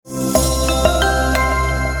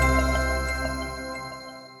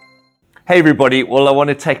Hey everybody, well I want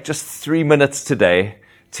to take just 3 minutes today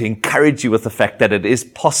to encourage you with the fact that it is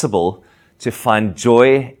possible to find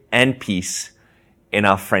joy and peace in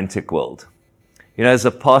our frantic world. You know, as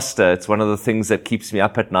a pastor, it's one of the things that keeps me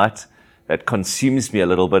up at night, that consumes me a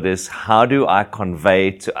little bit, is how do I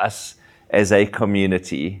convey to us as a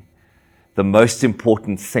community the most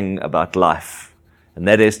important thing about life, and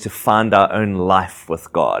that is to find our own life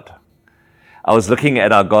with God. I was looking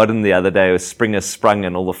at our garden the other day. Spring has sprung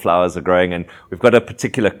and all the flowers are growing, and we've got a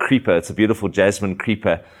particular creeper. It's a beautiful jasmine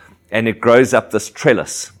creeper, and it grows up this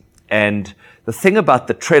trellis. And the thing about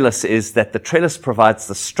the trellis is that the trellis provides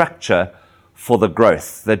the structure for the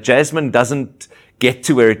growth. The jasmine doesn't get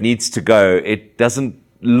to where it needs to go. It doesn't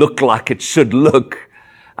look like it should look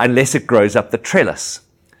unless it grows up the trellis.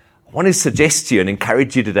 I want to suggest to you and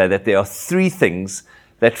encourage you today that there are 3 things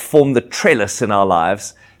that form the trellis in our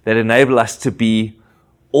lives that enable us to be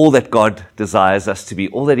all that God desires us to be,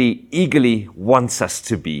 all that He eagerly wants us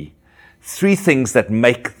to be. 3 things that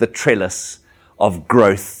make the trellis of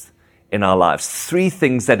growth in our lives. 3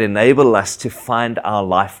 things that enable us to find our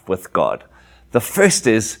life with God. The first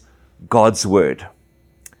is God's Word.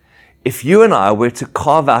 If you and I were to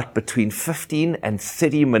carve out between 15 and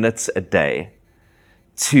 30 minutes a day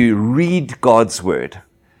to read God's Word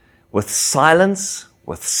with silence,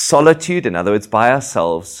 with solitude, in other words, by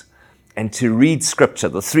ourselves, and to read Scripture,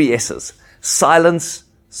 the 3 S's, silence,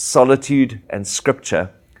 solitude, and Scripture,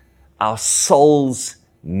 our souls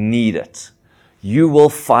need it. You will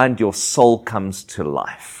find your soul comes to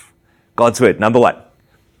life. God's Word, number 1.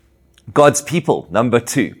 God's people, number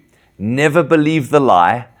 2. Never believe the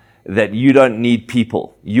lie that you don't need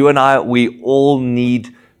people. You and I, we all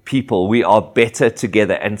need people. We are better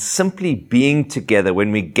together. And simply being together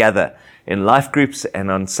when we gather in life groups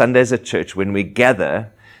and on Sundays at church, when we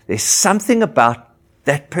gather, there's something about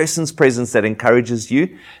that person's presence that encourages you.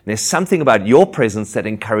 And there's something about your presence that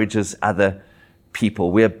encourages other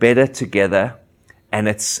people. We're better together, and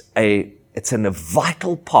it's a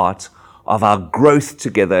vital part of our growth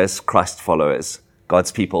together as Christ followers,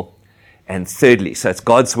 God's people. And thirdly, so it's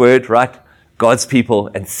God's Word, right? God's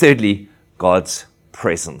people. And thirdly, God's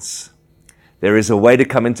presence. There is a way to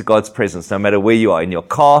come into God's presence, no matter where you are, in your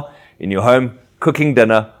car, in your home, cooking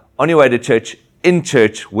dinner, on your way to church, in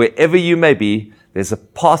church, wherever you may be. There's a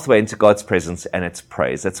pathway into God's presence, and it's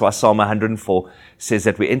praise. That's why Psalm 104 says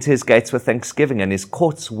that we enter His gates with thanksgiving and His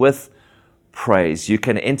courts with praise. You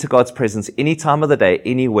can enter God's presence any time of the day,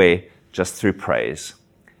 anywhere, just through praise.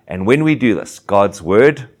 And when we do this, God's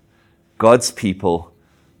Word, God's people,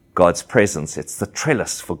 God's presence, it's the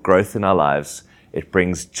trellis for growth in our lives. It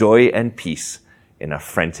brings joy and peace in a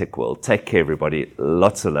frantic world. Take care, everybody.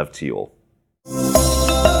 Lots of love to you all.